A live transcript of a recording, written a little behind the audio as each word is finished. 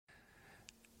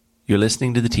You're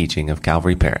listening to the teaching of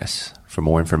Calvary Paris. For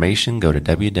more information, go to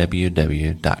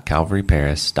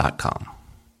www.calvaryparis.com.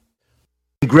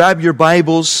 Grab your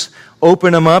Bibles,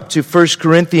 open them up to 1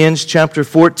 Corinthians chapter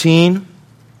 14.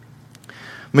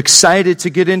 I'm excited to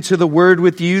get into the Word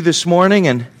with you this morning,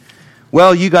 and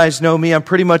well, you guys know me. I'm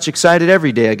pretty much excited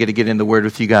every day I get to get in the Word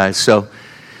with you guys. So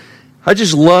I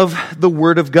just love the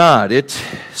Word of God. It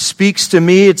speaks to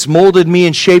me. It's molded me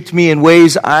and shaped me in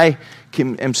ways I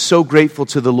am so grateful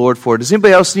to the Lord for. Does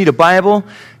anybody else need a Bible?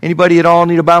 Anybody at all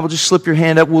need a Bible? Just slip your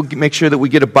hand up. We'll make sure that we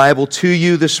get a Bible to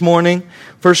you this morning.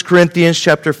 1 Corinthians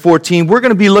chapter 14. We're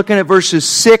going to be looking at verses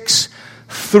 6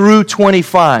 through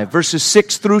 25. Verses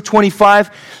 6 through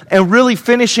 25. And really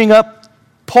finishing up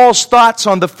Paul's thoughts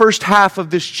on the first half of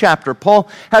this chapter. Paul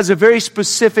has a very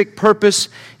specific purpose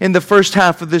in the first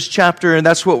half of this chapter, and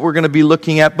that's what we're going to be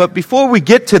looking at. But before we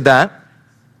get to that,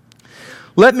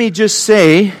 let me just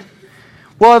say,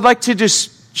 well, I'd like to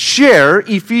just share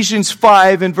Ephesians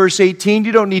 5 and verse 18.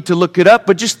 You don't need to look it up,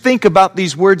 but just think about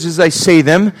these words as I say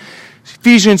them.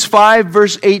 Ephesians 5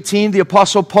 verse 18, the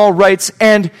Apostle Paul writes,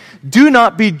 "And do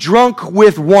not be drunk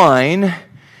with wine,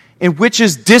 in which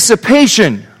is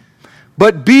dissipation,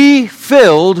 but be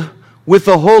filled with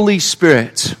the Holy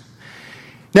Spirit."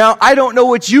 Now, I don't know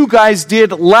what you guys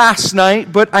did last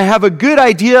night, but I have a good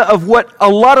idea of what a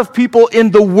lot of people in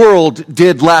the world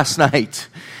did last night.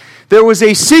 There was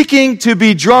a seeking to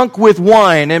be drunk with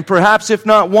wine, and perhaps if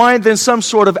not wine, then some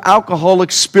sort of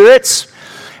alcoholic spirits,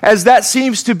 as that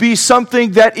seems to be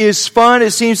something that is fun.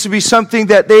 It seems to be something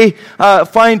that they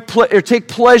take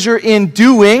pleasure in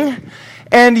doing.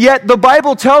 And yet the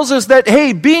Bible tells us that,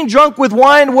 hey, being drunk with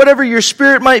wine, whatever your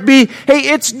spirit might be, hey,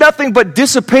 it's nothing but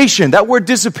dissipation. That word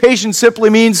dissipation simply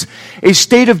means a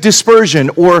state of dispersion,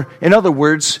 or in other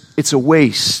words, it's a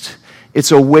waste.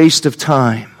 It's a waste of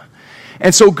time.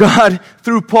 And so God,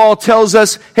 through Paul, tells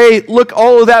us, hey, look,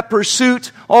 all of that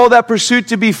pursuit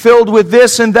to be filled with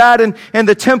this and that, and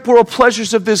the temporal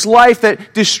pleasures of this life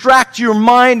that distract your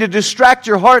mind and distract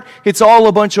your heart, it's all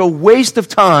a bunch of waste of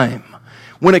time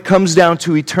when it comes down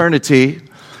to eternity.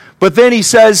 But then he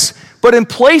says, but in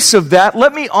place of that,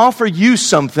 let me offer you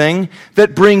something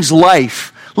that brings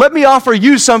life. Let me offer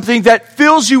you something that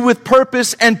fills you with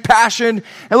purpose and passion,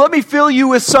 and let me fill you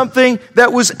with something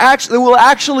that will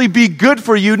actually be good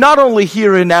for you, not only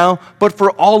here and now, but for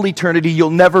all eternity. You'll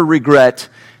never regret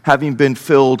having been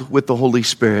filled with the Holy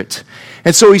Spirit.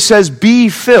 And so he says, be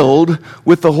filled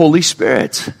with the Holy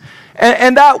Spirit.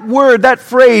 And that word, that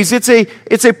phrase, it's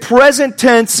a present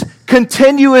tense,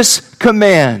 continuous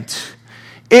command.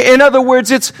 In other words,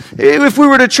 if we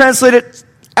were to translate it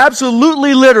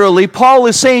absolutely literally, Paul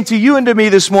is saying to you and to me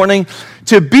this morning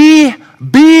to be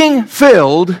being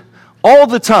filled all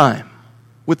the time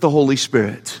with the Holy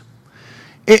Spirit.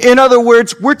 In other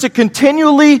words, we're to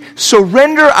continually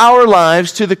surrender our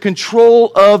lives to the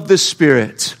control of the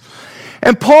Spirit.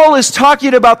 And Paul is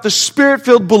talking about the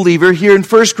Spirit-filled believer here in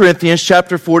 1 Corinthians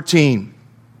chapter 14.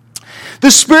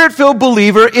 The Spirit-filled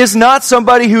believer is not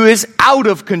somebody who is out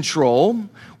of control.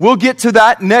 We'll get to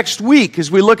that next week as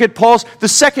we look at the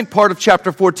second part of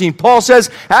chapter 14. Paul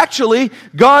says, actually,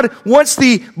 God wants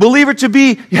the believer to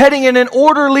be heading in an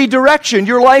orderly direction.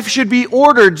 Your life should be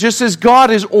ordered just as God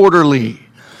is orderly.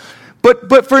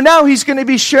 But for now, he's going to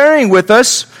be sharing with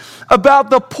us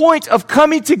about the point of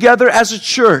coming together as a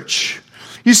church.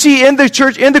 You see, in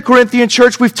the Corinthian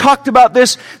church, we've talked about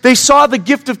this. They saw the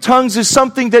gift of tongues as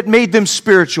something that made them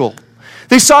spiritual.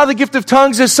 They saw the gift of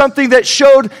tongues as something that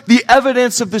showed the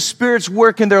evidence of the Spirit's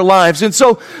work in their lives. And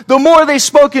so the more they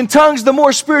spoke in tongues, the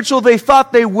more spiritual they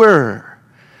thought they were.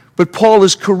 But Paul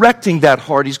is correcting that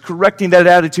heart. He's correcting that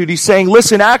attitude. He's saying,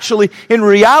 listen, actually, in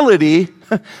reality,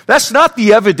 that's not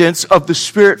the evidence of the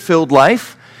Spirit-filled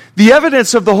life. The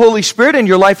evidence of the Holy Spirit in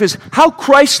your life is how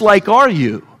Christ-like are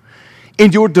you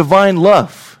in your divine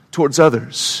love towards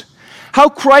others? How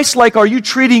Christ-like are you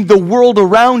treating the world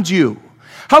around you?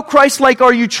 How Christ-like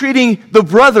are you treating the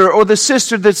brother or the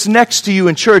sister that's next to you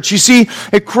in church? You see,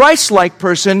 a Christ-like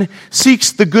person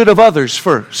seeks the good of others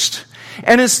first.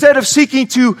 And instead of seeking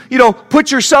to,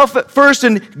 put yourself at first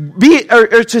and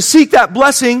or to seek that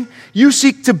blessing, you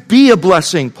seek to be a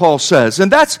blessing, Paul says.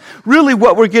 And that's really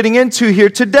what we're getting into here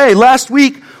today. Last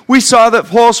week, we saw that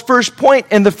Paul's first point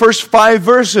in the first 5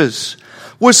 verses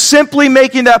was simply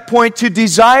making that point to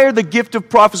desire the gift of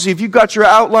prophecy. If you've got your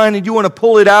outline and you want to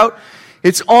pull it out,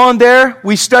 it's on there.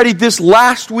 We studied this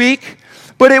last week.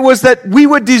 But it was that we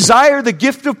would desire the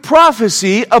gift of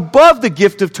prophecy above the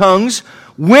gift of tongues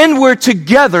when we're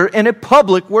together in a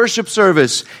public worship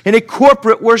service, in a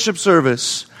corporate worship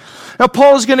service. Now,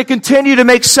 Paul is going to continue to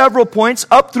make several points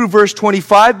up through verse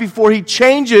 25 before he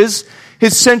changes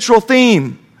his central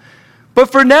theme.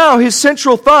 But for now, his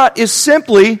central thought is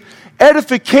simply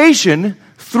edification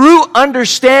through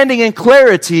understanding and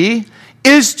clarity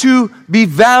is to be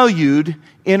valued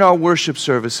in our worship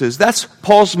services. That's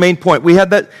Paul's main point. We had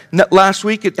that last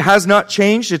week. It has not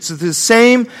changed. It's the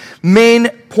same main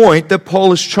point that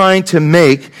Paul is trying to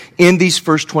make in these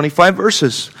first 25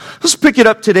 verses. Let's pick it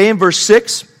up today in verse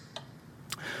 6,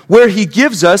 where he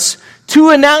gives us two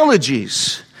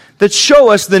analogies that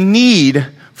show us the need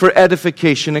for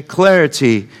edification and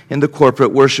clarity in the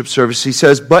corporate worship service. He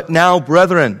says, "But now,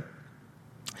 brethren,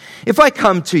 if I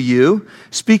come to you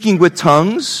speaking with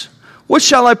tongues, what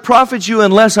shall I profit you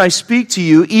unless I speak to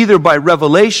you either by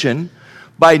revelation,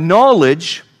 by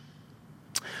knowledge,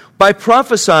 by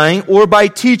prophesying, or by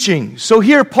teaching?" So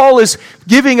here Paul is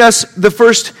giving us the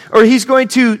first, or he's going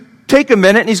to take a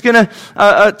minute and he's going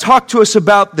to talk to us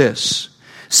about this.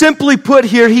 Simply put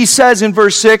here, he says in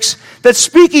verse 6 that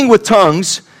speaking with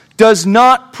tongues does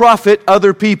not profit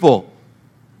other people.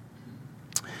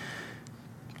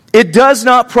 It does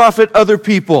not profit other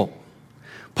people.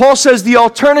 Paul says the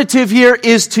alternative here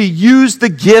is to use the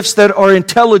gifts that are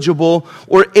intelligible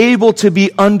or able to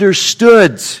be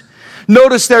understood.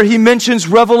 Notice there he mentions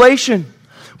revelation.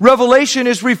 Revelation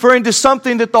is referring to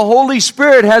something that the Holy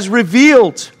Spirit has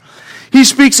revealed. He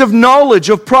speaks of knowledge,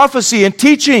 of prophecy, and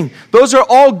teaching. Those are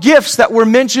all gifts that were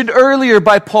mentioned earlier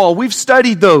by Paul. We've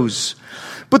studied those.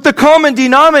 But the common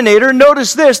denominator,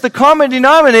 notice this, the common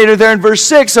denominator there in verse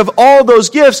 6 of all those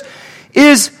gifts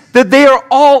is that they are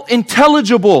all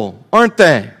intelligible, aren't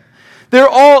they? They're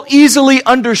all easily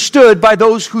understood by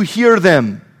those who hear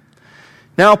them.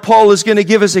 Now Paul is going to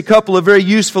give us a couple of very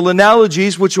useful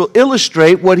analogies which will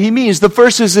illustrate what he means. The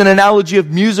first is an analogy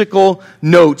of musical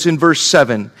notes in verse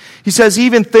 7. He says,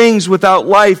 "Even things without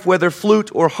life, whether flute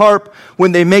or harp,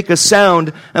 when they make a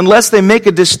sound, unless they make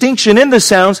a distinction in the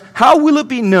sounds, how will it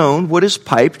be known what is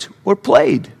piped or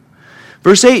played?"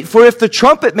 Verse 8, "For if the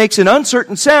trumpet makes an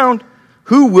uncertain sound,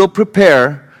 who will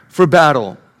prepare for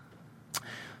battle?"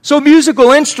 So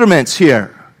musical instruments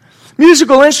here.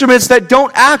 Musical instruments that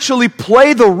don't actually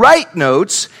play the right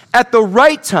notes at the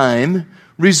right time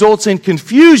results in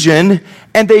confusion,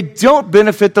 and they don't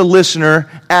benefit the listener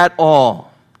at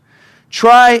all.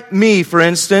 Try me, for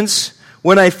instance,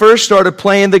 when I first started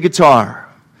playing the guitar.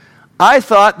 I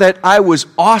thought that I was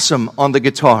awesome on the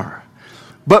guitar,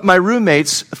 but my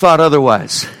roommates thought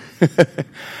otherwise.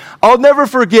 I'll never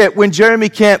forget when Jeremy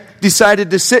Camp decided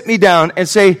to sit me down and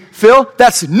say, "Phil,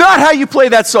 that's not how you play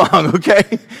that song,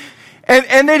 okay?"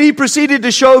 And then he proceeded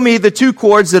to show me the two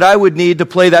chords that I would need to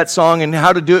play that song and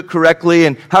how to do it correctly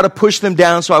and how to push them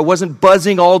down so I wasn't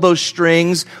buzzing all those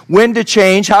strings, when to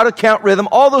change, how to count rhythm,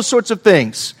 all those sorts of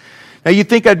things. Now you'd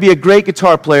think I'd be a great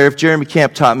guitar player if Jeremy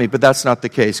Camp taught me, but that's not the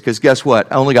case, because guess what?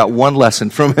 I only got one lesson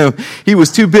from him. He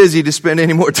was too busy to spend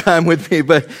any more time with me,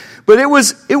 but it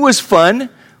was fun.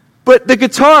 But the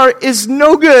guitar is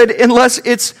no good unless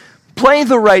it's playing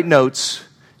the right notes,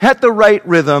 at the right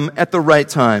rhythm, at the right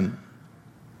time.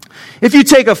 If you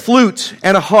take a flute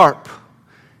and a harp,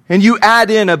 and you add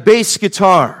in a bass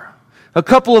guitar, a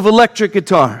couple of electric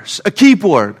guitars, a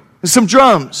keyboard, and some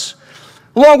drums,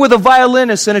 along with a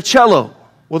violinist and a cello,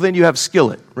 well then you have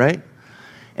Skillet, right?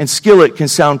 And Skillet can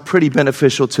sound pretty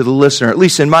beneficial to the listener, at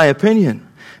least in my opinion,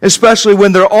 especially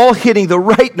when they're all hitting the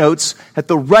right notes at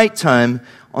the right time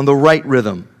on the right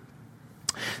rhythm.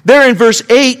 There in verse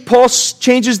 8, Paul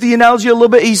changes the analogy a little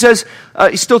bit. He says,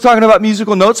 he's still talking about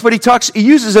musical notes, but he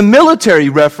uses a military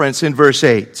reference in verse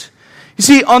 8. You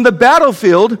see, on the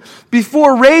battlefield,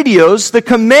 before radios, the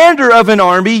commander of an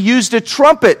army used a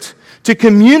trumpet to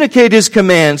communicate his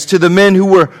commands to the men who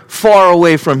were far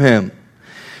away from him.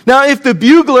 Now, if the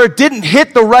bugler didn't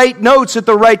hit the right notes at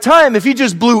the right time, if he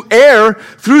just blew air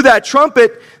through that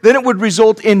trumpet, then it would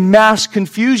result in mass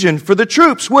confusion for the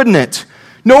troops, wouldn't it?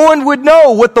 No one would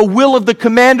know what the will of the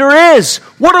commander is.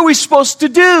 What are we supposed to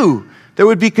do? There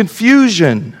would be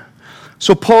confusion.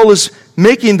 So Paul is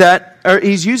making that, or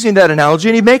he's using that analogy,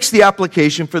 and he makes the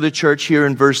application for the church here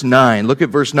in verse 9. Look at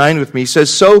verse 9 with me. He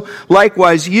says, "So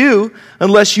likewise you,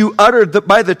 unless you utter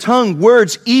by the tongue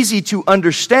words easy to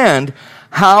understand,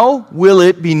 how will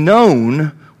it be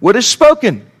known what is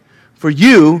spoken? For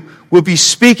you will be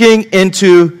speaking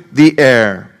into the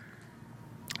air."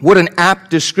 What an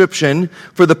apt description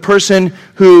for the person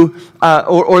who,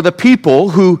 or the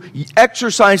people who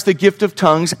exercise the gift of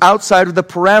tongues outside of the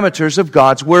parameters of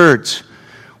God's words.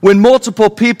 When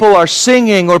multiple people are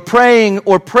singing or praying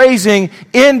or praising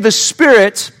in the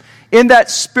Spirit, in that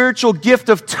spiritual gift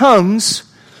of tongues,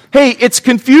 hey, it's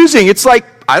confusing. It's like,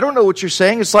 I don't know what you're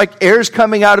saying. It's like air's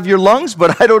coming out of your lungs,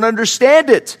 but I don't understand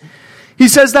it. He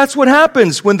says that's what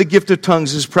happens when the gift of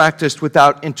tongues is practiced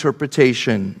without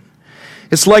interpretation.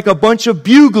 It's like a bunch of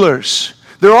buglers.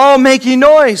 They're all making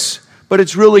noise, but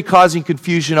it's really causing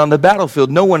confusion on the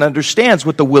battlefield. No one understands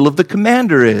what the will of the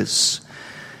commander is.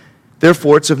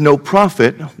 Therefore, it's of no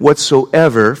profit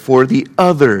whatsoever for the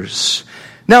others.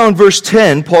 Now, in verse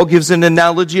 10, Paul gives an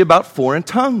analogy about foreign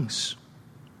tongues.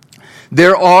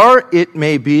 There are, it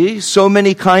may be, so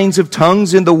many kinds of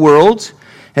tongues in the world,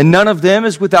 and none of them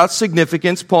is without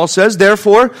significance, Paul says.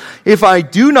 Therefore, if I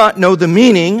do not know the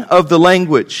meaning of the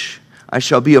language, I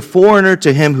shall be a foreigner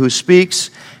to him who speaks,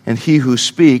 and he who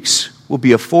speaks will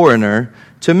be a foreigner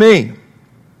to me.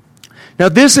 Now,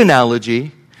 this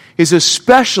analogy is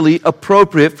especially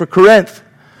appropriate for Corinth,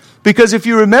 because if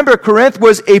you remember, Corinth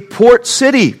was a port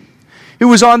city. It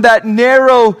was on that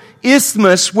narrow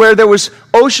isthmus where there was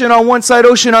ocean on one side,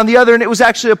 ocean on the other, and it was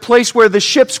actually a place where the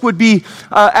ships would be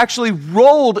actually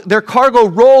rolled, their cargo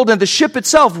rolled, and the ship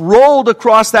itself rolled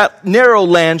across that narrow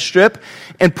land strip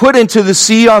and put into the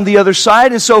sea on the other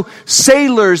side. And so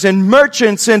sailors and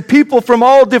merchants and people from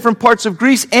all different parts of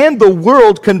Greece and the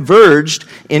world converged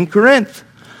in Corinth.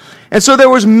 And so there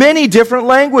was many different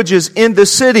languages in the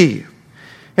city.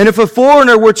 And if a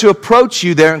foreigner were to approach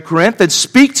you there in Corinth and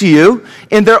speak to you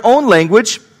in their own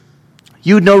language,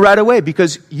 you'd know right away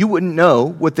because you wouldn't know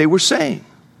what they were saying.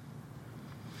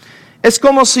 Es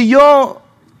como si yo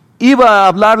iba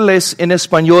a hablarles en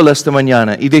español esta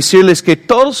mañana y decirles que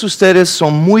todos ustedes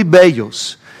son muy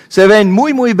bellos. Se ven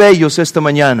muy, muy bellos esta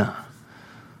mañana.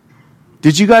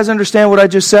 Did you guys understand what I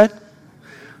just said?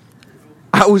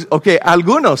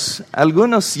 Algunos,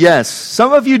 yes.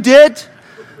 Some of you did.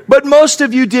 But most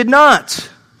of you did not,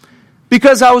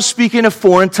 because I was speaking a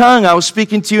foreign tongue. I was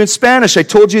speaking to you in Spanish. I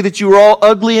told you that you were all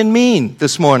ugly and mean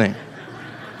this morning.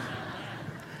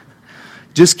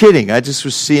 Just kidding. I just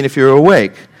was seeing if you were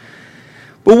awake.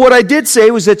 But what I did say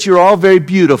was that you're all very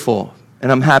beautiful,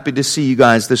 and I'm happy to see you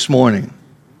guys this morning.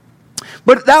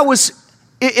 But that was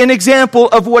an example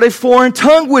of what a foreign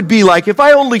tongue would be like. If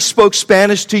I only spoke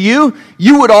Spanish to you,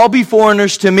 you would all be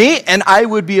foreigners to me, and I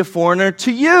would be a foreigner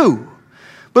to you.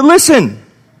 But listen,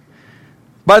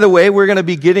 by the way, we're going to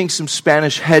be getting some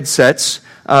Spanish headsets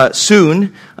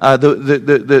soon.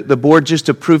 The board just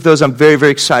approved those. I'm very,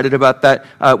 very excited about that.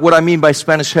 What I mean by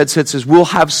Spanish headsets is we'll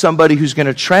have somebody who's going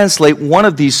to translate one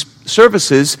of these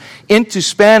services into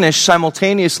Spanish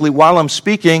simultaneously while I'm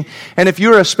speaking. And if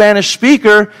you're a Spanish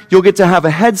speaker, you'll get to have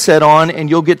a headset on and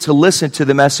you'll get to listen to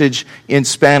the message in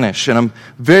Spanish. And I'm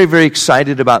very, very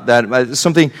excited about that.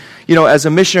 Something, as a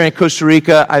missionary in Costa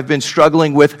Rica, I've been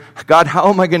struggling with, God, how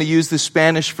am I going to use this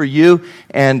Spanish for you?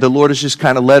 And the Lord has just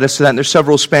kind of led us to that. And there's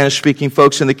several Spanish-speaking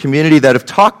folks in the community that have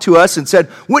talked to us and said,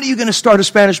 when are you going to start a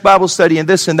Spanish Bible study and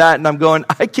this and that? And I'm going,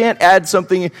 I can't add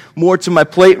something more to my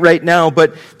plate right now,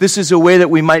 but this is a way that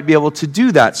we might be able to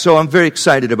do that. So I'm very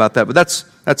excited about that. But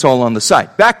that's all on the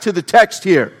side. Back to the text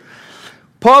here.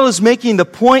 Paul is making the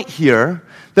point here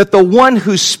that the one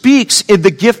who speaks in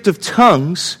the gift of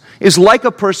tongues is like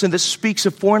a person that speaks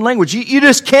a foreign language. You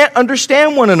just can't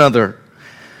understand one another.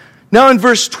 Now in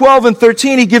verse 12 and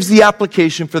 13, he gives the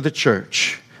application for the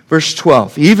church. Verse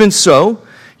 12, even so,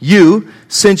 you,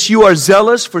 since you are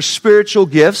zealous for spiritual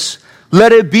gifts,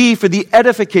 let it be for the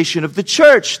edification of the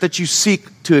church that you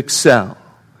seek to excel.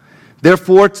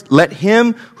 Therefore, let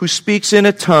him who speaks in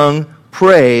a tongue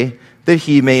pray that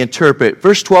he may interpret.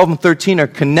 Verse 12 and 13 are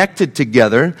connected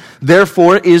together.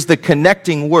 Therefore is the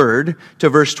connecting word to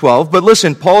verse 12. But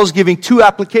listen, Paul is giving two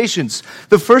applications.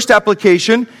 The first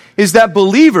application is that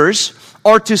believers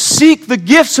are to seek the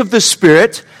gifts of the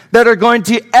Spirit that are going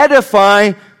to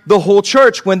edify the whole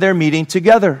church when they're meeting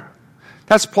together.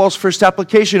 That's Paul's first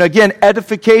application. Again,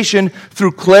 edification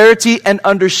through clarity and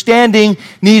understanding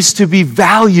needs to be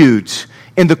valued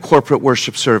in the corporate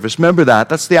worship service. Remember that.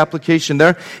 That's the application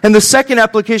there. And the second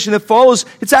application that follows,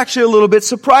 it's actually a little bit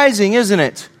surprising, isn't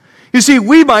it? You see,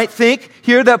 we might think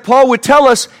here that Paul would tell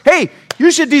us, hey,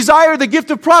 you should desire the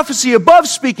gift of prophecy above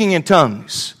speaking in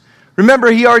tongues.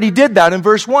 Remember, he already did that in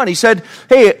verse 1. He said,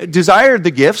 hey, desire the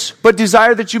gifts, but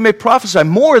desire that you may prophesy,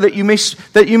 more that you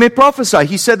may prophesy.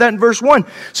 He said that in verse 1.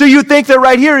 So you think that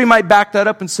right here he might back that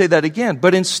up and say that again.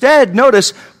 But instead,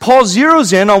 notice, Paul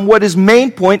zeroes in on what his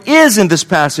main point is in this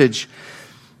passage.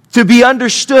 To be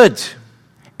understood,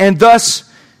 and thus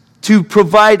to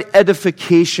provide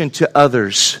edification to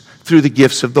others through the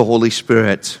gifts of the Holy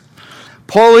Spirit.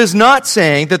 Paul is not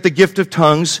saying that the gift of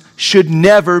tongues should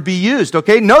never be used.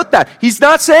 Okay, note that. He's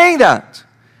not saying that.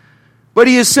 But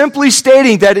he is simply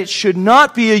stating that it should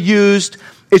not be used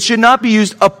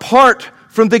apart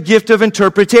from the gift of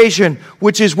interpretation,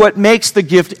 which is what makes the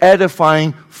gift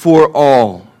edifying for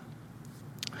all.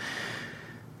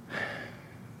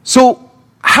 So,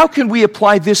 how can we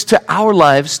apply this to our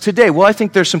lives today? Well, I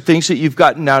think there's some things that you've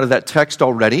gotten out of that text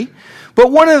already. But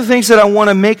one of the things that I want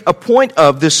to make a point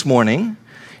of this morning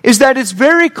is that it's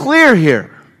very clear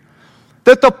here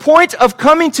that the point of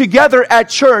coming together at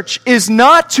church is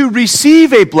not to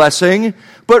receive a blessing,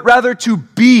 but rather to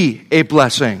be a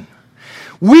blessing.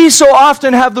 We so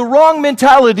often have the wrong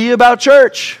mentality about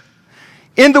church.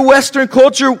 In the Western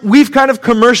culture, we've kind of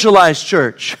commercialized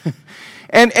church.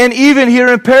 And even here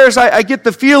in Paris, I get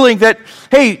the feeling that,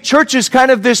 hey, church is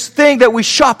kind of this thing that we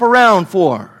shop around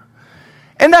for.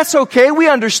 And that's okay. We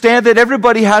understand that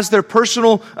everybody has their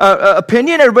personal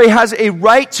opinion. Everybody has a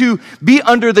right to be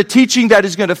under the teaching that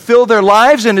is going to fill their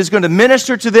lives and is going to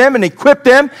minister to them and equip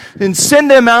them and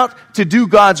send them out to do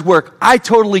God's work. I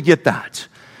totally get that.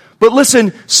 But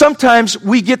listen, sometimes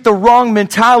we get the wrong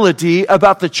mentality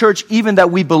about the church even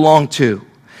that we belong to.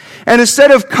 And instead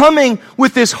of coming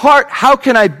with this heart, how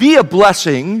can I be a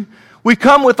blessing? We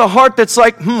come with a heart that's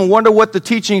like, wonder what the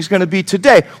teaching is going to be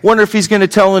today. Wonder if he's going to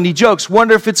tell any jokes.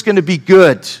 Wonder if it's going to be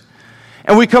good.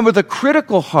 And we come with a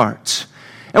critical heart.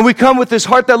 And we come with this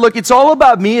heart that, look, it's all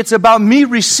about me. It's about me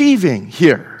receiving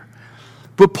here.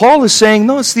 But Paul is saying,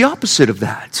 no, it's the opposite of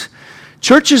that.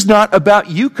 Church is not about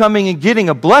you coming and getting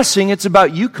a blessing. It's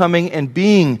about you coming and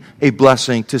being a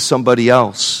blessing to somebody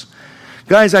else.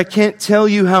 Guys, I can't tell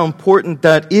you how important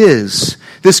that is,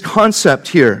 this concept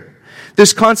here,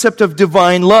 this concept of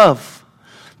divine love,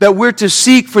 that we're to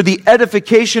seek for the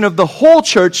edification of the whole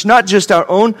church, not just our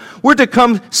own. We're to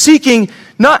come seeking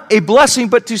not a blessing,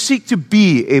 but to seek to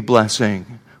be a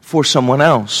blessing for someone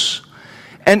else.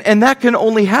 And that can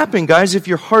only happen, guys, if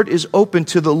your heart is open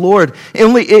to the Lord.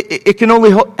 It can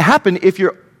only happen if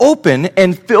you're open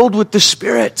and filled with the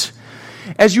Spirit.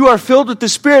 As you are filled with the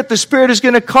Spirit is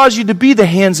going to cause you to be the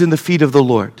hands and the feet of the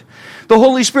Lord. The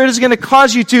Holy Spirit is going to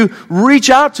cause you to reach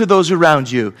out to those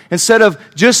around you instead of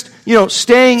just,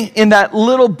 staying in that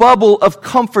little bubble of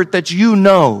comfort that you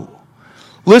know.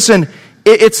 Listen,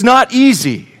 it's not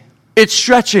easy. It's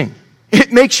stretching.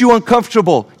 It makes you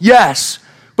uncomfortable. Yes.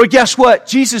 But guess what?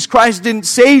 Jesus Christ didn't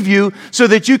save you so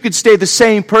that you could stay the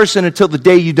same person until the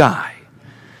day you die.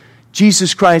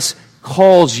 Jesus Christ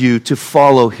calls you to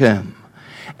follow Him.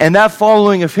 And that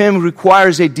following of Him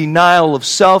requires a denial of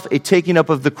self, a taking up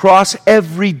of the cross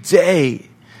every day,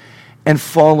 and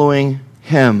following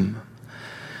Him.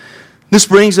 This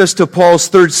brings us to Paul's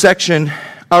third section.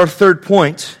 Our third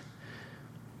point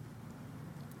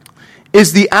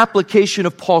is the application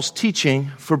of Paul's teaching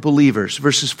for believers,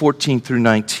 verses 14 through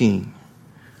 19.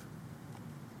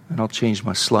 And I'll change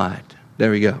my slide. There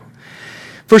we go.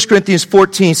 1 Corinthians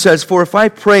 14 says, "For if I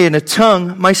pray in a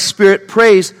tongue, my spirit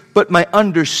prays, but my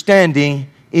understanding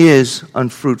is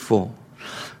unfruitful."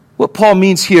 What Paul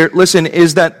means here, listen,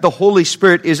 is that the Holy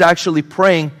Spirit is actually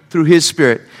praying through His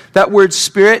Spirit. That word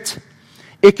Spirit,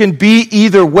 it can be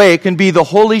either way. It can be the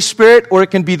Holy Spirit or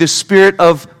it can be the Spirit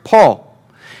of Paul.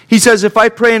 He says, if I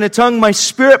pray in a tongue, my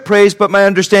spirit prays, but my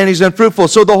understanding is unfruitful.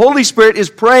 So the Holy Spirit is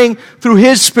praying through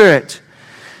His Spirit.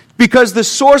 Because the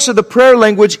source of the prayer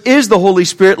language is the Holy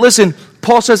Spirit. Listen,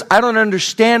 Paul says, I don't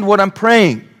understand what I'm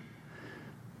praying.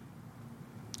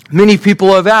 Many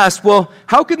people have asked, well,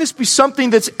 how can this be something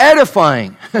that's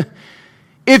edifying?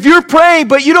 If you're praying,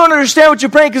 but you don't understand what you're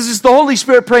praying because it's the Holy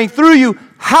Spirit praying through you,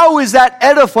 how is that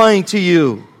edifying to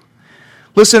you?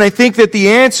 Listen, I think that the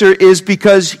answer is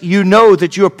because you know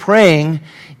that you're praying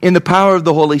in the power of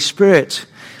the Holy Spirit.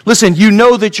 Listen, you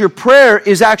know that your prayer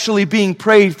is actually being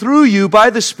prayed through you by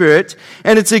the Spirit,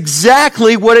 and it's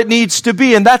exactly what it needs to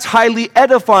be, and that's highly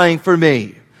edifying for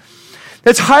me.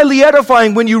 That's highly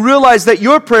edifying when you realize that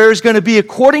your prayer is going to be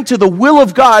according to the will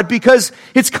of God because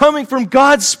it's coming from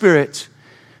God's Spirit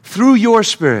through your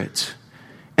spirit.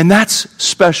 And that's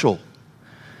special.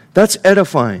 That's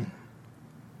edifying.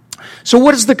 So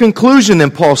what is the conclusion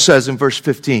then, Paul says in verse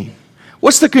 15?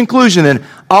 What's the conclusion then?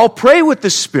 I'll pray with the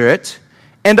Spirit,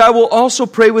 and I will also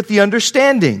pray with the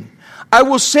understanding. I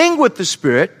will sing with the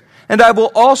Spirit, and I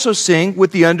will also sing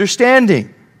with the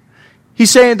understanding.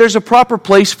 He's saying there's a proper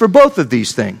place for both of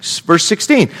these things. Verse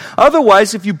 16.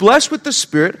 Otherwise, if you bless with the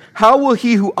Spirit, how will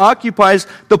he who occupies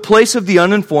the place of the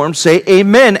uninformed say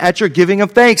amen at your giving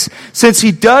of thanks, since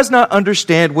he does not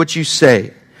understand what you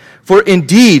say? For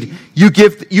indeed,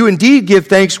 you indeed give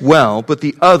thanks well, but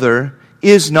the other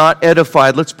is not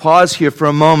edified. Let's pause here for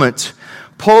a moment.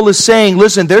 Paul is saying,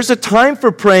 listen, there's a time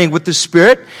for praying with the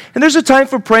Spirit, and there's a time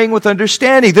for praying with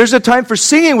understanding. There's a time for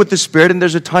singing with the Spirit, and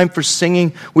there's a time for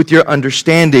singing with your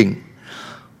understanding.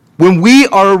 When we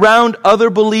are around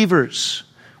other believers,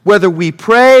 whether we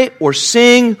pray or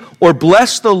sing or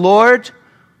bless the Lord,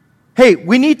 hey,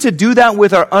 we need to do that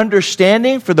with our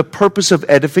understanding for the purpose of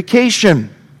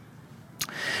edification.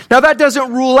 Now, that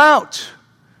doesn't rule out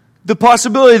the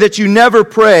possibility that you never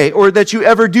pray or that you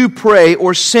ever do pray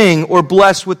or sing or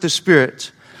bless with the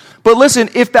Spirit. But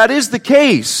listen, if that is the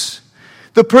case,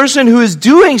 the person who is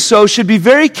doing so should be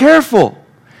very careful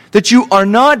that you are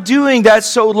not doing that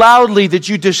so loudly that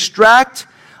you distract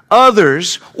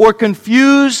others or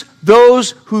confuse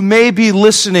those who may be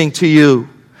listening to you.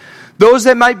 Those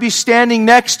that might be standing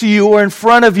next to you or in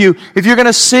front of you. If you're going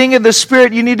to sing in the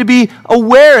Spirit, you need to be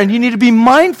aware and you need to be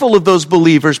mindful of those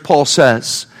believers, Paul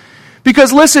says.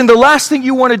 Because listen, the last thing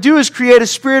you want to do is create a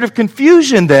spirit of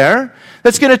confusion there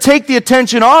that's going to take the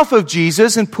attention off of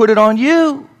Jesus and put it on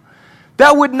you.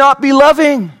 That would not be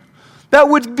loving. That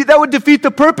would defeat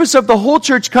the purpose of the whole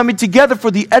church coming together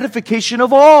for the edification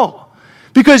of all.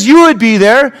 Because you would be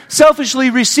there selfishly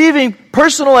receiving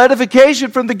personal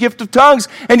edification from the gift of tongues,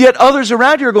 and yet others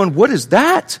around you are going, what is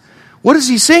that? What is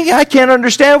he saying? I can't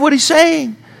understand what he's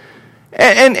saying.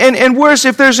 And worse,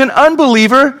 if there's an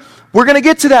unbeliever, we're going to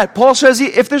get to that. Paul says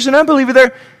if there's an unbeliever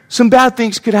there, some bad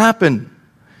things could happen.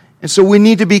 And so we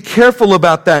need to be careful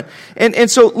about that. And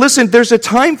so listen, there's a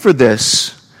time for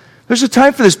this. There's a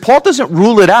time for this. Paul doesn't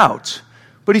rule it out,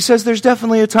 but he says there's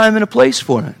definitely a time and a place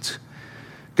for it.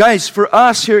 Guys, for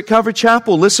us here at Calvary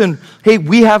Chapel, listen, hey,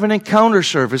 we have an encounter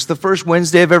service the first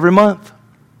Wednesday of every month.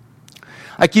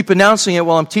 I keep announcing it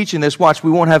while I'm teaching this. Watch,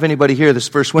 we won't have anybody here this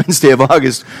first Wednesday of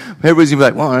August. Everybody's going to be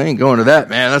like, well, I ain't going to that,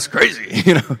 man. That's crazy,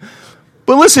 you know.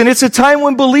 But listen, it's a time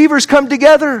when believers come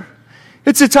together.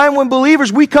 It's a time when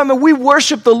believers, we come and we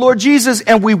worship the Lord Jesus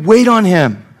and we wait on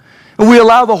Him. And we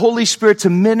allow the Holy Spirit to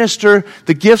minister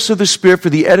the gifts of the Spirit for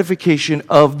the edification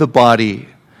of the body.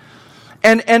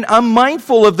 And I'm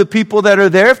mindful of the people that are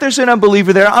there. If there's an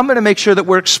unbeliever there, I'm going to make sure that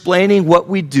we're explaining what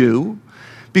we do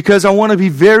because I want to be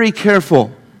very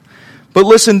careful. But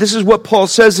listen, this is what Paul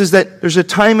says, is that there's a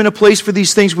time and a place for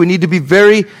these things. We need to be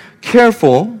very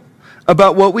careful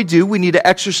about what we do. We need to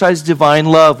exercise divine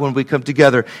love when we come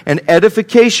together. And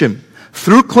edification,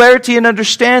 through clarity and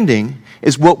understanding,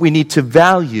 is what we need to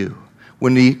value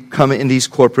when we come in these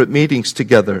corporate meetings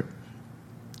together.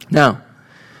 Now,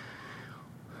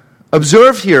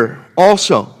 observe here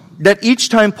also that each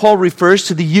time Paul refers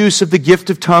to the use of the gift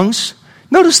of tongues,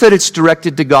 notice that it's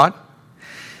directed to God.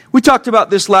 We talked about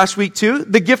this last week too.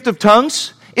 The gift of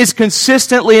tongues is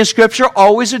consistently in Scripture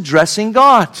always addressing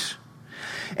God.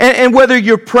 And whether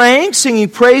you're praying, singing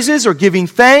praises, or giving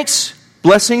thanks,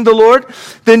 blessing the Lord,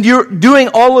 then you're doing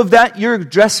all of that, you're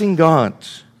addressing God.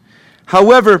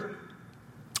 However,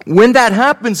 when that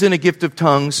happens in a gift of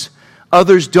tongues,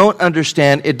 others don't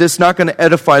understand, it's not going to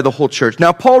edify the whole church.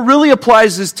 Now, Paul really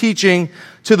applies his teaching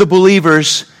to the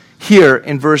believers here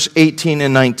in verse 18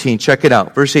 and 19. Check it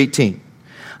out. Verse 18.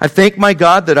 I thank my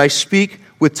God that I speak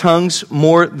with tongues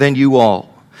more than you all.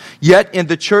 Yet in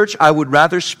the church I would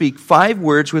rather speak 5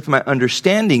 words with my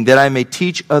understanding that I may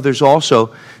teach others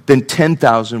also than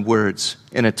 10,000 words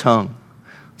in a tongue.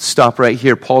 Stop right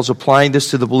here. Paul's applying this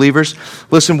to the believers.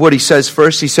 Listen what he says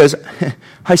first. He says,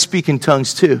 I speak in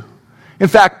tongues too. In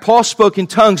fact, Paul spoke in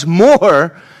tongues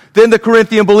more than the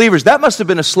Corinthian believers. That must have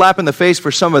been a slap in the face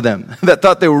for some of them that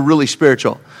thought they were really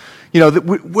spiritual. You know,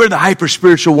 we're the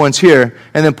hyper-spiritual ones here.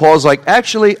 And then Paul's like,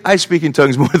 actually, I speak in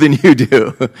tongues more than you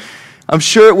do. I'm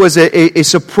sure it was a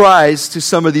surprise to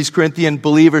some of these Corinthian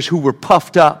believers who were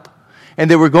puffed up. And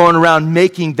they were going around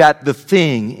making that the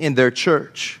thing in their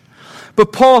church.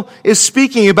 But Paul is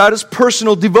speaking about his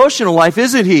personal devotional life,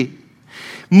 isn't he?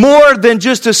 More than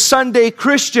just a Sunday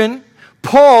Christian,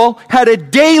 Paul had a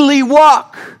daily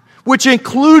walk, which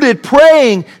included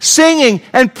praying, singing,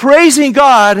 and praising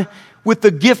God with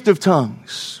the gift of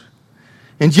tongues.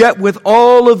 And yet with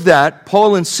all of that,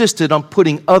 Paul insisted on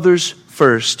putting others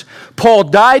first. Paul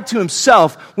died to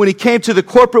himself when he came to the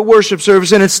corporate worship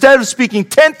service, and instead of speaking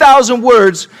 10,000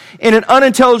 words in an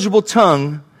unintelligible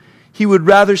tongue, he would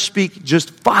rather speak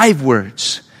just 5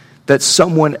 words that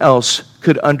someone else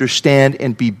could understand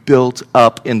and be built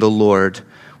up in the Lord.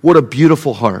 What a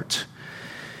beautiful heart.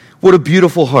 What a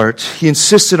beautiful heart. He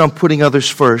insisted on putting others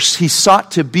first. He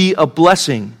sought to be a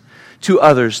blessing to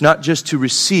others, not just to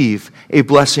receive a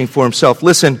blessing for himself.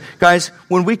 Listen, guys,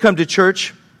 when we come to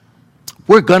church,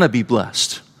 we're going to be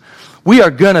blessed. We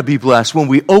are going to be blessed when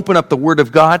we open up the Word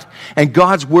of God and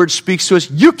God's Word speaks to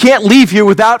us. You can't leave here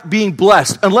without being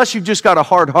blessed unless you've just got a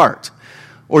hard heart.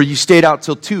 Or you stayed out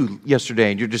till 2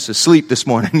 yesterday and you're just asleep this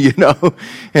morning, you know.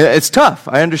 It's tough.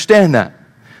 I understand that.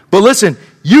 But listen,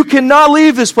 you cannot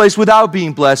leave this place without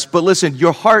being blessed. But listen,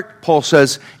 your heart, Paul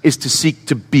says, is to seek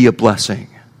to be a blessing.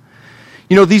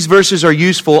 You know, these verses are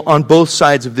useful on both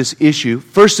sides of this issue.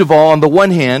 First of all, on the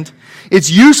one hand, It's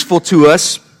useful to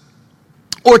us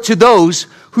or to those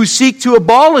who seek to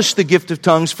abolish the gift of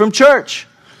tongues from church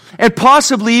and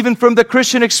possibly even from the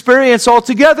Christian experience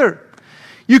altogether.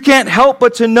 You can't help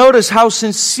but to notice how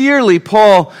sincerely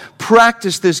Paul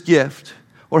practiced this gift,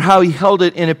 or how he held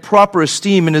it in a proper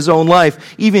esteem in his own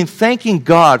life, even thanking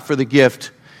God for the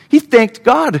gift. He thanked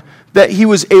God that he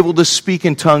was able to speak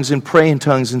in tongues and pray in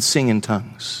tongues and sing in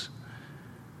tongues.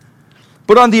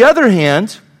 But on the other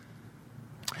hand,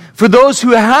 for those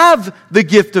who have the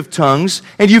gift of tongues,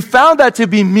 and you found that to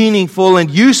be meaningful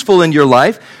and useful in your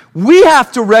life, we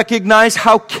have to recognize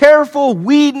how careful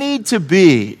we need to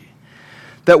be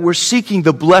that we're seeking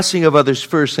the blessing of others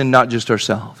first and not just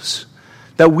ourselves.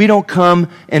 That we don't come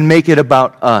and make it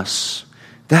about us.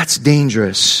 That's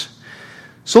dangerous.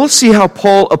 So let's see how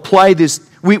Paul applied this.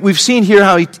 We've seen here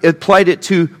how he applied it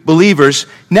to believers.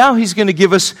 Now he's going to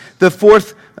give us the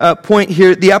fourth point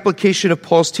here, the application of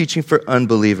Paul's teaching for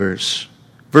unbelievers.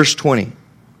 Verse 20.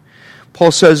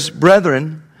 Paul says,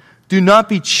 "Brethren, do not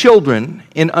be children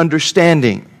in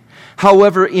understanding.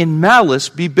 However, in malice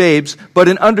be babes, but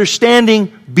in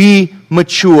understanding be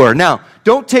mature." Now,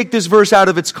 don't take this verse out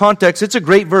of its context. It's a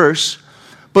great verse.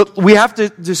 But we have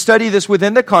to study this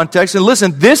within the context. And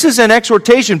listen, this is an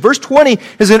exhortation. Verse 20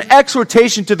 is an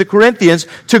exhortation to the Corinthians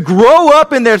to grow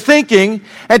up in their thinking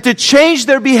and to change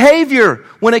their behavior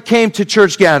when it came to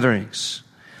church gatherings.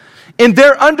 In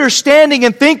their understanding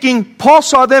and thinking, Paul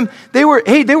saw them, they were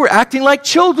acting like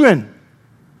children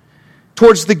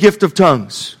towards the gift of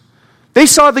tongues. They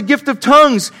saw the gift of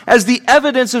tongues as the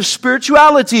evidence of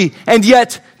spirituality, and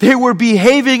yet they were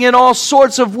behaving in all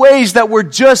sorts of ways that were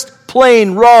just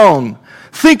plain wrong.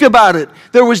 Think about it.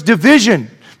 There was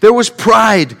division. There was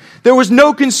pride. There was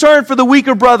no concern for the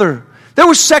weaker brother. There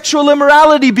was sexual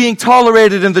immorality being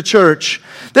tolerated in the church.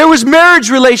 There was marriage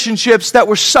relationships that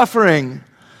were suffering.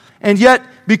 And yet,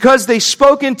 because they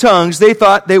spoke in tongues, they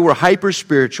thought they were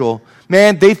hyper-spiritual.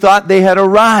 Man, they thought they had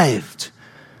arrived.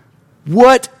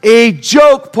 What a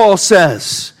joke, Paul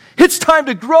says. It's time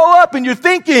to grow up in your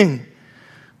thinking.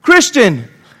 Christian,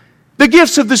 the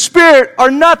gifts of the Spirit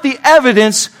are not the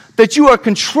evidence that you are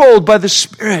controlled by the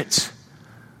Spirit.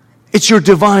 It's your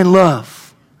divine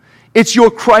love. It's your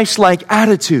Christ-like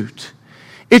attitude.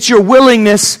 It's your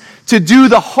willingness to do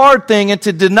the hard thing and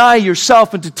to deny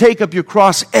yourself and to take up your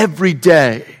cross every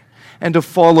day and to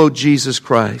follow Jesus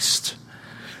Christ.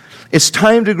 It's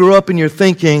time to grow up in your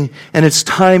thinking, and it's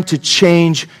time to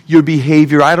change your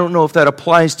behavior. I don't know if that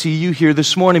applies to you here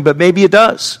this morning, but maybe it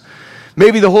does.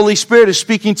 Maybe the Holy Spirit is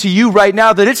speaking to you right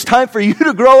now that it's time for you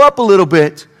to grow up a little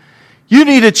bit. You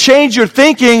need to change your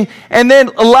thinking and then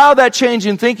allow that change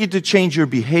in thinking to change your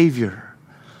behavior.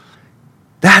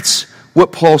 That's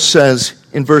what Paul says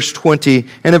in verse 20.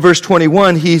 And in verse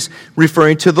 21, he's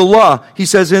referring to the law. He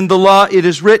says, "In the law it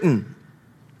is written,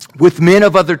 with men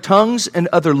of other tongues and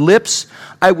other lips,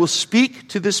 I will speak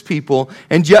to this people,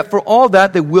 and yet for all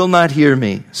that they will not hear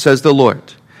me, says the Lord."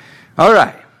 All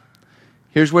right.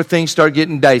 Here's where things start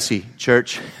getting dicey,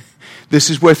 church. This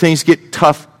is where things get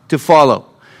tough to follow.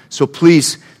 So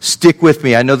please stick with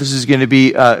me. I know this is going to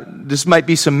be, this might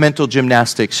be some mental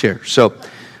gymnastics here. So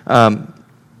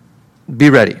be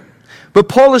ready. But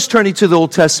Paul is turning to the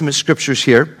Old Testament scriptures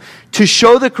here to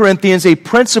show the Corinthians a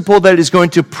principle that is going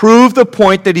to prove the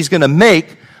point that he's going to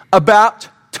make about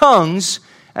tongues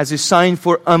as a sign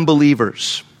for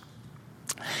unbelievers.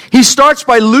 He starts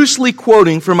by loosely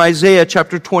quoting from Isaiah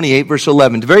chapter 28, verse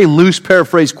 11. A very loose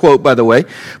paraphrase quote, by the way.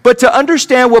 But to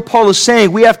understand what Paul is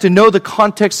saying, we have to know the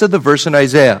context of the verse in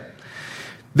Isaiah.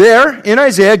 There, in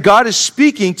Isaiah, God is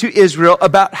speaking to Israel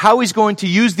about how he's going to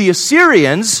use the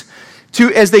Assyrians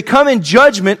as they come in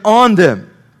judgment on them.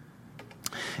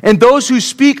 And those who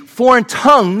speak foreign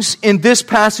tongues in this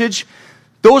passage,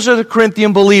 those are the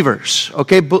Corinthian believers.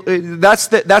 Okay,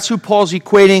 that's who Paul's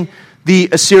equating the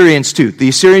Assyrians to. The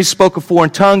Assyrians spoke a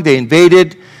foreign tongue, they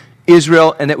invaded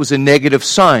Israel, and it was a negative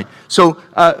sign. So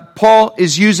Paul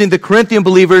is using the Corinthian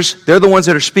believers, they're the ones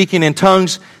that are speaking in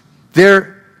tongues,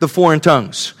 they're the foreign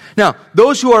tongues. Now,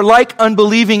 those who are like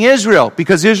unbelieving Israel,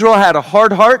 because Israel had a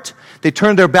hard heart, they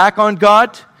turned their back on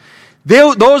God,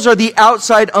 those are the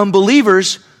outside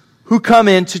unbelievers who come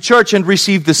into church and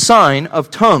receive the sign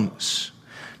of tongues.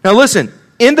 Now listen,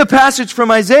 in the passage from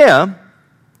Isaiah,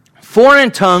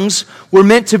 foreign tongues were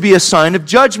meant to be a sign of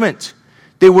judgment.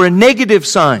 They were a negative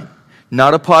sign,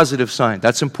 not a positive sign.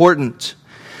 That's important.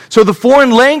 So the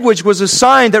foreign language was a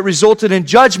sign that resulted in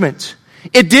judgment.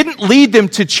 It didn't lead them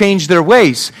to change their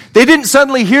ways. They didn't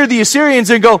suddenly hear the Assyrians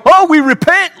and go, "Oh, we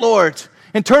repent, Lord,"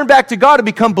 and turn back to God and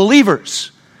become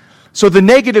believers. So the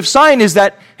negative sign is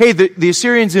that, hey, the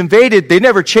Assyrians invaded, they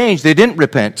never changed, they didn't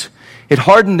repent. It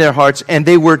hardened their hearts, and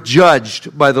they were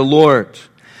judged by the Lord.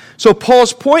 So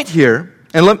Paul's point here,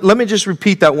 and let me just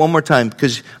repeat that one more time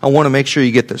because I want to make sure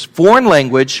you get this. Foreign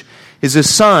language is a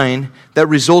sign that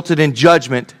resulted in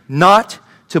judgment, not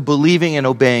to believing and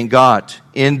obeying God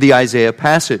in the Isaiah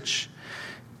passage.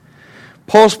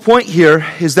 Paul's point here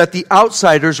is that the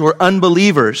outsiders or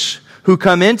unbelievers who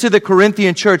come into the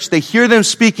Corinthian church, they hear them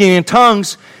speaking in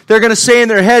tongues, they're going to say in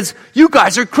their heads, "You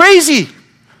guys are crazy.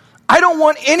 I don't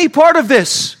want any part of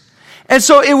this." And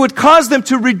so it would cause them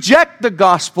to reject the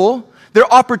gospel,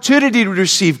 their opportunity to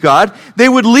receive God. They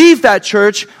would leave that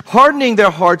church, hardening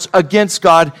their hearts against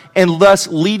God and thus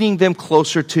leading them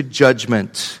closer to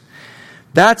judgment.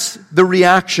 That's the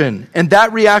reaction. And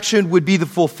that reaction would be the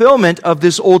fulfillment of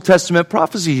this Old Testament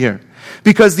prophecy here.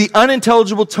 Because the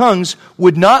unintelligible tongues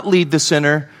would not lead the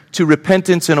sinner to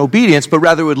repentance and obedience, but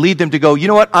rather would lead them to go, "You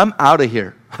know what? I'm out of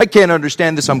here. I can't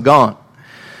understand this. I'm gone."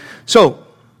 So,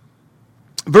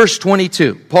 verse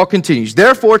 22, Paul continues,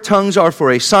 "Therefore tongues are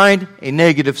for a sign, a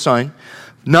negative sign,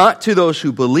 not to those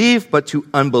who believe, but to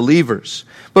unbelievers.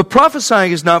 But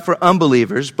prophesying is not for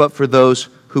unbelievers, but for those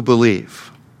who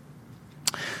believe."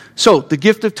 So, the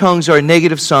gift of tongues are a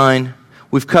negative sign.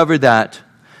 We've covered that.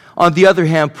 On the other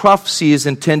hand, prophecy is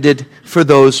intended for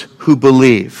those who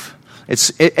believe.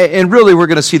 And really, we're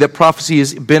going to see that prophecy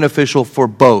is beneficial for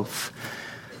both.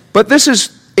 But this is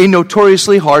a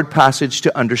notoriously hard passage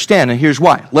to understand, and here's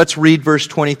why. Let's read verse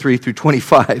 23 through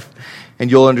 25,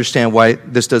 and you'll understand why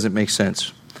this doesn't make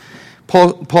sense.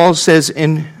 Paul says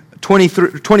in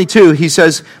 22, he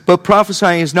says, "But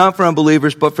prophesying is not for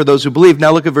unbelievers, but for those who believe."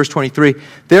 Now look at verse 23.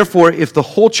 "Therefore, if the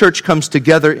whole church comes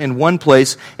together in one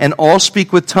place, and all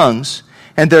speak with tongues,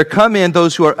 and there come in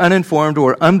those who are uninformed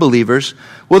or unbelievers,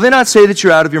 will they not say that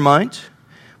you're out of your mind?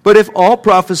 But if all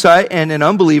prophesy, and an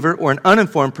unbeliever or an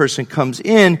uninformed person comes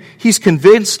in, he's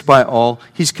convinced by all,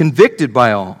 he's convicted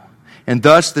by all. And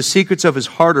thus the secrets of his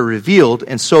heart are revealed,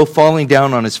 and so falling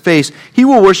down on his face, he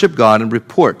will worship God and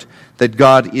report that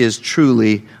God is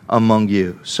truly among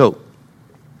you." So,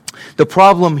 the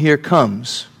problem here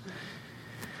comes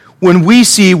when we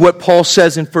see what Paul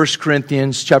says in 1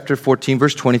 Corinthians chapter 14,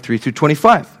 verse 23 through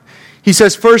 25. He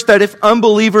says, first, that if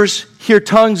unbelievers hear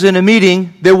tongues in a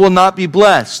meeting, they will not be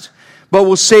blessed, but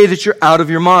will say that you're out of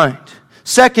your mind.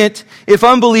 Second, if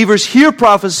unbelievers hear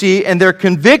prophecy and they're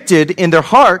convicted in their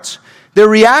hearts, their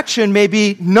reaction may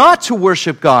be not to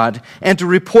worship God and to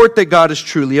report that God is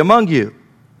truly among you.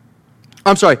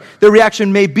 Their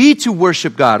reaction may be to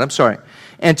worship God,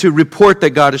 and to report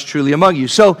that God is truly among you.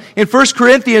 So, in 1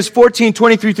 Corinthians 14,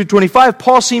 23 through 25,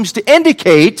 Paul seems to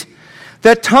indicate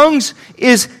that tongues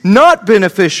is not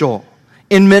beneficial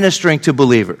in ministering to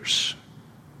believers.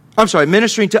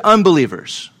 Ministering to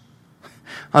unbelievers.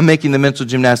 I'm making the mental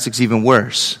gymnastics even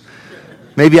worse.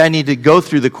 Maybe I need to go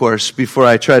through the course before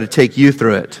I try to take you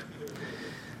through it.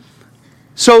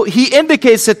 So he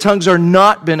indicates that tongues are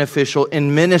not beneficial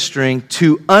in ministering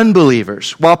to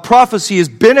unbelievers, while prophecy is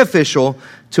beneficial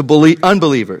to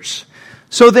unbelievers.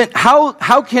 So then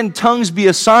how can tongues be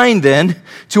assigned then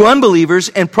to unbelievers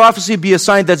and prophecy be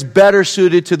assigned that's better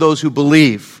suited to those who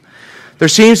believe? There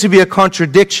seems to be a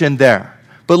contradiction there.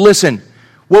 But listen,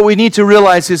 what we need to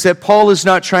realize is that Paul is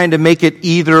not trying to make it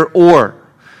either or.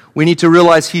 We need to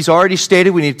realize he's already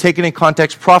stated, we need to take it in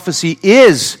context, prophecy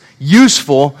is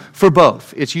useful for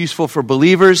both. It's useful for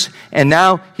believers, and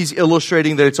now he's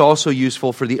illustrating that it's also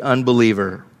useful for the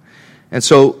unbeliever. And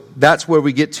so that's where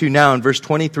we get to now in verse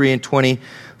 23 and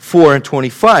 24 and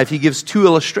 25. He gives two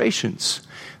illustrations.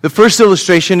 The first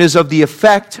illustration is of the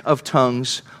effect of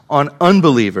tongues on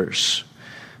unbelievers.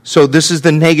 So this is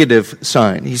the negative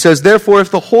sign. He says, "Therefore,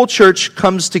 if the whole church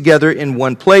comes together in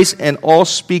one place and all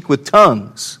speak with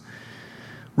tongues."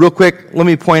 Real quick, let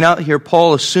me point out here,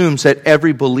 Paul assumes that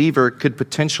every believer could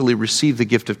potentially receive the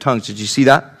gift of tongues. Did you see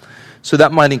that? So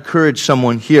that might encourage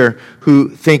someone here who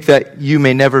think that you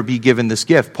may never be given this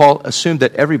gift. Paul assumed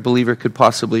that every believer could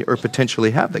possibly or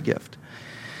potentially have the gift.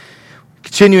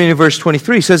 Continuing in verse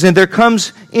 23, he says, "And there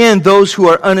comes in those who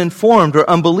are uninformed or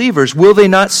unbelievers. Will they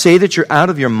not say that you're out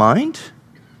of your mind?"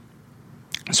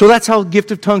 So that's how the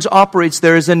gift of tongues operates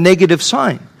there as a negative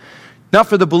sign. Not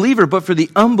for the believer, but for the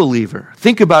unbeliever.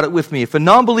 Think about it with me. If a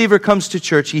non-believer comes to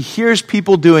church, he hears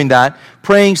people doing that,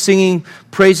 praying, singing,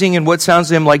 praising, and what sounds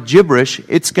to him like gibberish,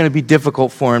 it's going to be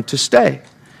difficult for him to stay.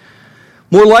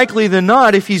 More likely than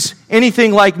not, if he's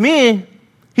anything like me,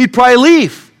 he'd probably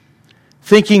leave,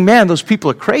 thinking, man, those people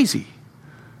are crazy.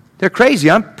 They're crazy.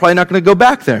 I'm probably not going to go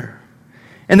back there.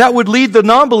 And that would lead the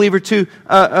non-believer to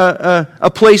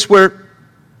a place where,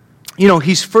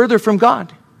 he's further from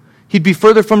God. He'd be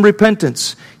further from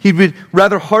repentance. He would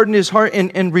rather harden his heart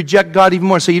and reject God even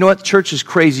more. Say, you know what? Church is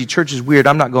crazy. Church is weird.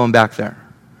 I'm not going back there.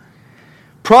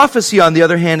 Prophecy, on the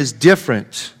other hand, is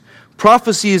different.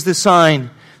 Prophecy is the sign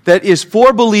that is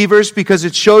for believers because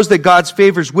it shows that God's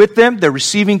favor is with them. They're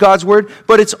receiving God's word.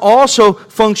 But it also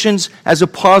functions as a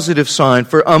positive sign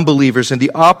for unbelievers in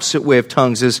the opposite way of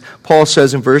tongues, as Paul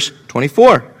says in verse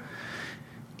 24.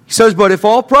 He says, but if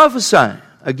all prophesy,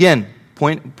 again,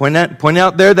 point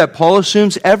out there that Paul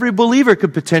assumes every believer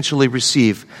could potentially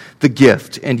receive the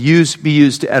gift and be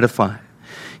used to edify.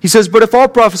 He says, but if all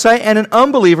prophesy and an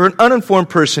unbeliever, an uninformed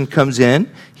person comes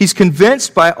in, he's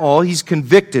convinced by all, he's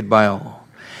convicted by all.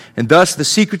 And thus the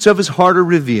secrets of his heart are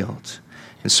revealed.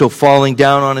 And so falling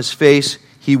down on his face,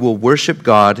 he will worship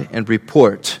God and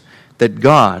report that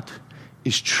God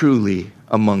is truly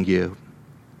among you.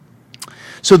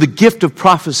 So the gift of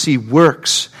prophecy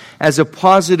works as a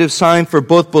positive sign for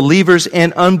both believers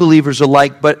and unbelievers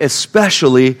alike, but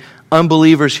especially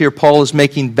unbelievers here. Paul is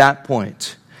making that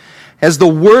point. As the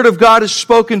word of God is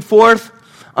spoken forth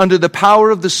under the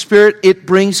power of the Spirit, it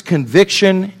brings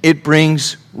conviction, it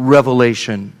brings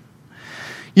revelation.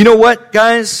 You know what,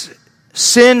 guys?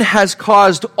 Sin has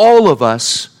caused all of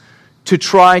us to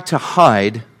try to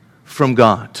hide from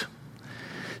God.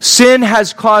 Sin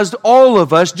has caused all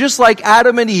of us, just like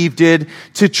Adam and Eve did,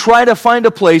 to try to find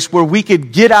a place where we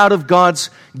could get out of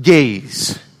God's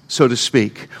gaze, so to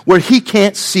speak, where He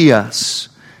can't see us.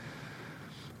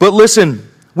 But listen,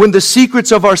 when the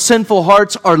secrets of our sinful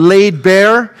hearts are laid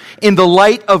bare in the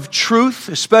light of truth,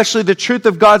 especially the truth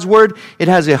of God's Word, it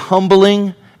has a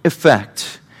humbling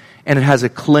effect and it has a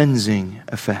cleansing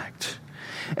effect.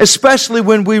 Especially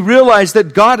when we realize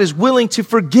that God is willing to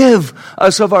forgive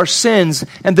us of our sins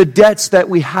and the debts that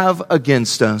we have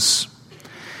against us.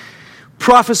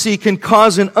 Prophecy can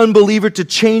cause an unbeliever to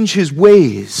change his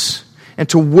ways and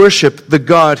to worship the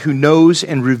God who knows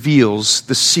and reveals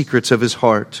the secrets of his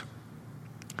heart.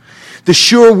 The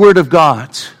sure word of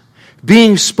God,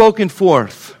 being spoken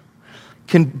forth,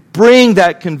 can bring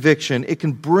that conviction. It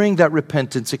can bring that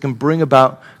repentance. It can bring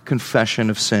about confession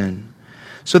of sin.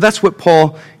 So that's what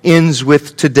Paul ends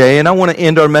with today. And I want to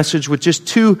end our message with just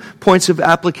 2 points of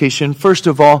application. First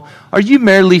of all, are you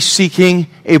merely seeking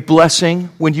a blessing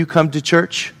when you come to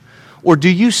church? Or do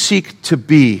you seek to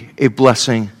be a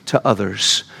blessing to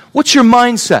others? What's your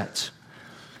mindset?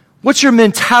 What's your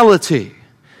mentality?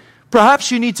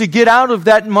 Perhaps you need to get out of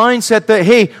that mindset that,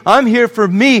 hey, I'm here for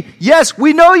me. Yes,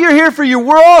 we know you're here for you.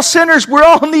 We're all sinners. We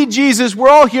all need Jesus. We're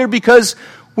all here because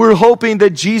we're hoping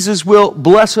that Jesus will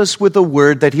bless us with a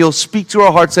word, that He'll speak to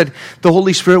our hearts, that the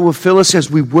Holy Spirit will fill us as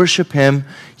we worship Him.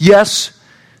 Yes,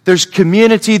 there's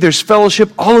community, there's fellowship,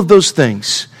 all of those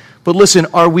things. But listen,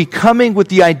 are we coming with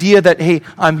the idea that, hey,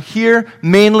 I'm here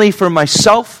mainly for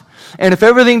myself, and if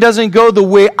everything doesn't go the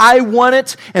way I want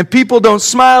it, and people don't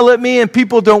smile at me, and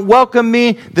people don't welcome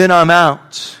me, then I'm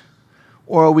out?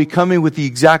 Or are we coming with the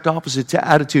exact opposite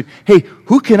attitude? Hey,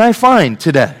 who can I find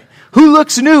today? Who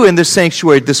looks new in this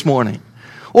sanctuary this morning?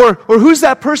 Or who's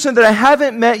that person that I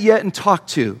haven't met yet and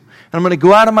talked to? And I'm going to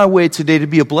go out of my way today to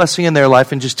be a blessing in their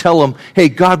life and just tell them, hey,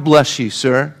 God bless you,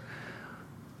 sir.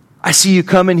 I see you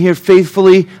coming here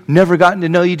faithfully, never gotten to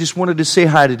know you, just wanted to say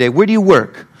hi today. Where do you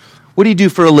work? What do you do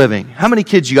for a living? How many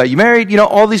kids you got? You married? You know,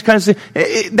 all these kinds of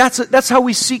things. That's how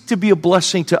we seek to be a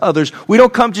blessing to others. We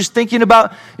don't come just thinking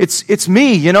about, it's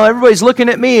me. You know, everybody's looking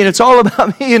at me and it's all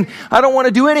about me and I don't want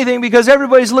to do anything because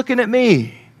everybody's looking at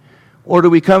me. Or do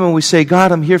we come and we say,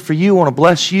 God, I'm here for you. I want to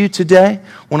bless you today.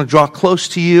 I want to draw close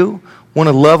to you. I want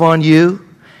to love on you.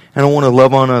 And I want to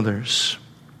love on others.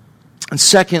 And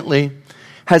secondly,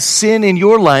 has sin in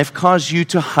your life caused you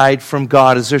to hide from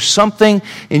God? Is there something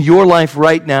in your life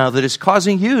right now that is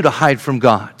causing you to hide from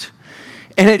God?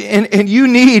 And you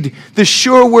need the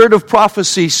sure word of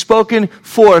prophecy spoken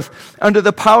forth under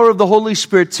the power of the Holy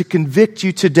Spirit to convict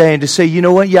you today and to say, you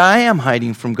know what? Yeah, I am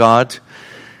hiding from God.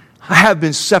 I have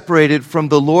been separated from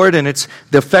the Lord, and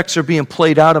the effects are being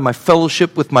played out in my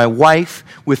fellowship with my wife,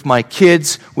 with my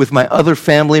kids, with my other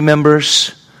family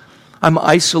members. I'm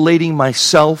isolating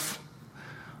myself.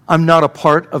 I'm not a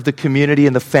part of the community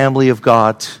and the family of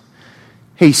God.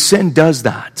 Hey, sin does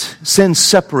that. Sin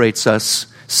separates us.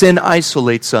 Sin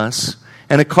isolates us.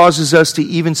 And it causes us to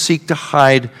even seek to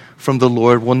hide from the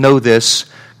Lord. Well, know this.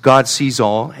 God sees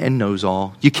all and knows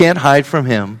all. You can't hide from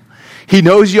Him. He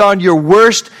knows you on your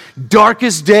worst,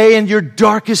 darkest day and your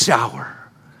darkest hour.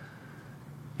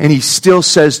 And He still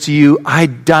says to you, I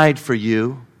died for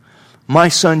you. My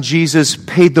Son Jesus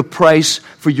paid the price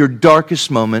for your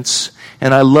darkest moments,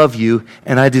 and I love you,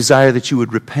 and I desire that you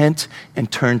would repent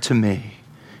and turn to me.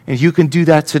 And you can do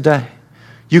that today.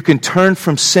 You can turn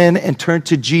from sin and turn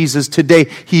to Jesus today.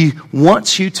 He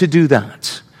wants you to do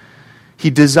that. He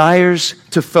desires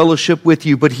to fellowship with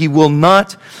you, but He will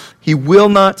not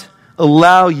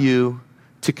allow you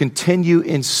to continue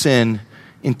in sin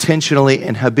intentionally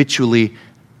and habitually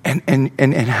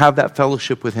and have that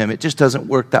fellowship with Him. It just doesn't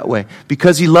work that way.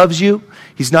 Because He loves you,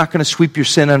 He's not going to sweep your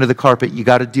sin under the carpet. You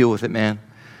got to deal with it, man.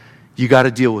 You got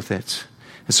to deal with it.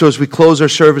 And so as we close our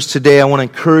service today, I want to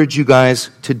encourage you guys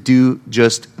to do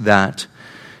just that.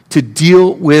 To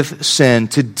deal with sin,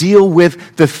 to deal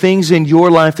with the things in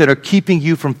your life that are keeping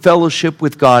you from fellowship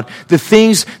with God, the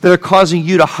things that are causing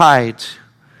you to hide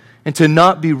and to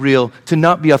not be real, to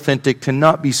not be authentic, to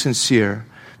not be sincere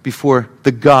before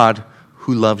the God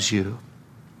who loves you.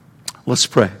 Let's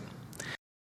pray.